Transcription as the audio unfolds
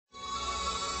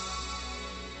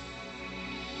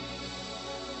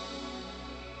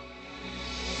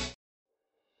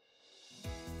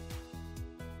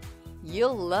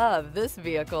You'll love this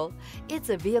vehicle. It's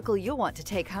a vehicle you'll want to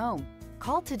take home.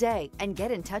 Call today and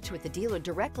get in touch with the dealer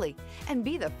directly and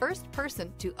be the first person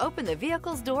to open the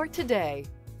vehicle's door today.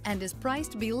 And is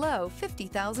priced below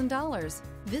 $50,000.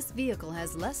 This vehicle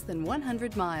has less than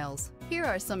 100 miles. Here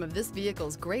are some of this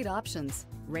vehicle's great options: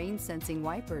 rain sensing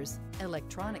wipers,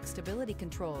 electronic stability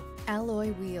control,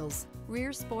 alloy wheels,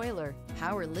 rear spoiler,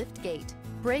 power lift gate,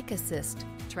 brake assist,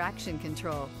 traction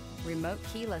control, remote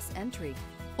keyless entry,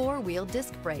 four-wheel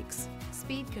disc brakes,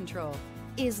 speed control.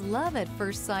 Is love at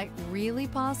first sight really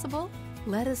possible?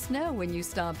 Let us know when you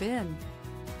stop in.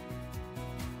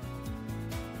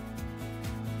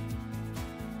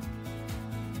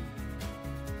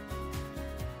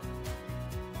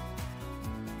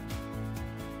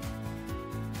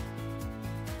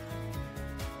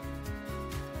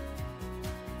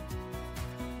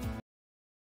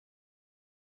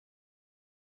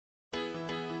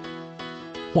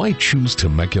 Why choose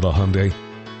Temecula Hyundai?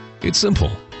 It's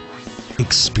simple.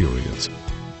 Experience.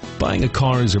 Buying a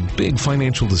car is a big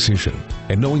financial decision,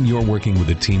 and knowing you're working with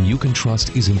a team you can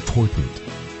trust is important.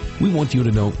 We want you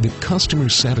to know that customer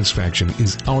satisfaction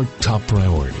is our top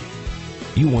priority.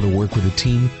 You want to work with a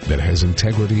team that has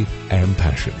integrity and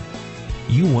passion.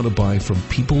 You want to buy from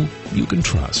people you can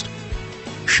trust.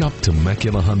 Shop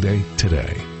Temecula Hyundai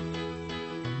today.